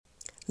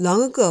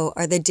Long ago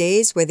are the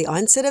days where the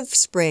onset of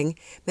spring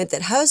meant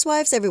that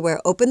housewives everywhere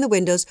opened the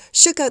windows,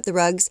 shook out the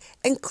rugs,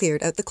 and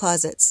cleared out the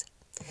closets.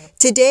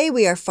 Today,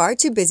 we are far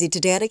too busy to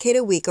dedicate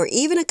a week or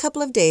even a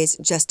couple of days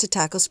just to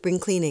tackle spring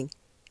cleaning.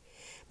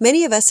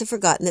 Many of us have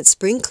forgotten that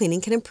spring cleaning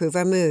can improve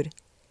our mood.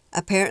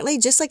 Apparently,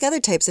 just like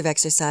other types of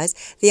exercise,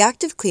 the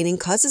act of cleaning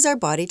causes our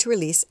body to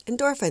release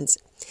endorphins.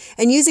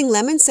 And using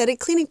lemon-scented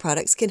cleaning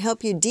products can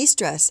help you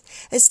de-stress,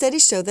 as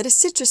studies show that a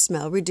citrus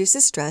smell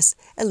reduces stress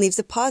and leaves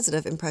a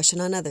positive impression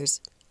on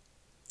others.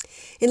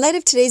 In light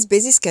of today's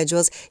busy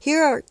schedules,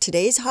 here are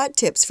today's hot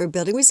tips for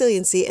building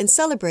resiliency and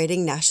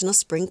celebrating National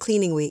Spring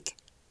Cleaning Week.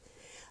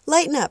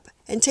 Lighten up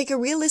and take a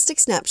realistic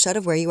snapshot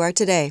of where you are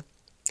today.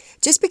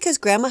 Just because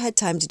Grandma had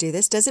time to do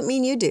this doesn't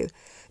mean you do.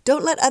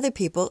 Don't let other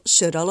people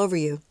should all over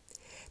you.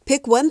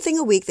 Pick one thing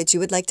a week that you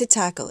would like to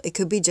tackle. It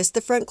could be just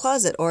the front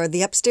closet or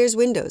the upstairs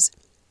windows.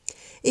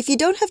 If you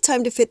don't have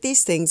time to fit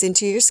these things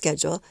into your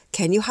schedule,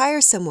 can you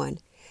hire someone?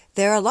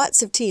 There are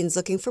lots of teens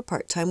looking for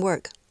part-time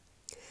work.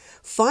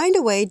 Find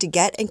a way to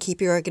get and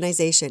keep your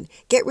organization.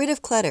 Get rid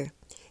of clutter.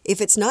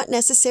 If it's not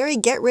necessary,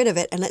 get rid of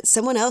it and let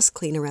someone else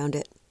clean around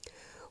it.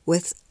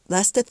 With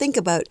less to think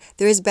about,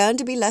 there is bound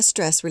to be less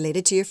stress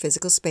related to your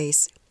physical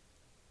space.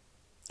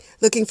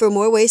 Looking for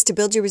more ways to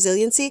build your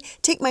resiliency?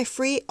 Take my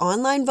free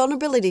online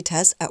vulnerability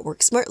test at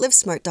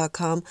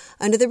WorkSmartLivesmart.com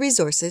under the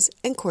Resources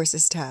and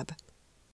Courses tab.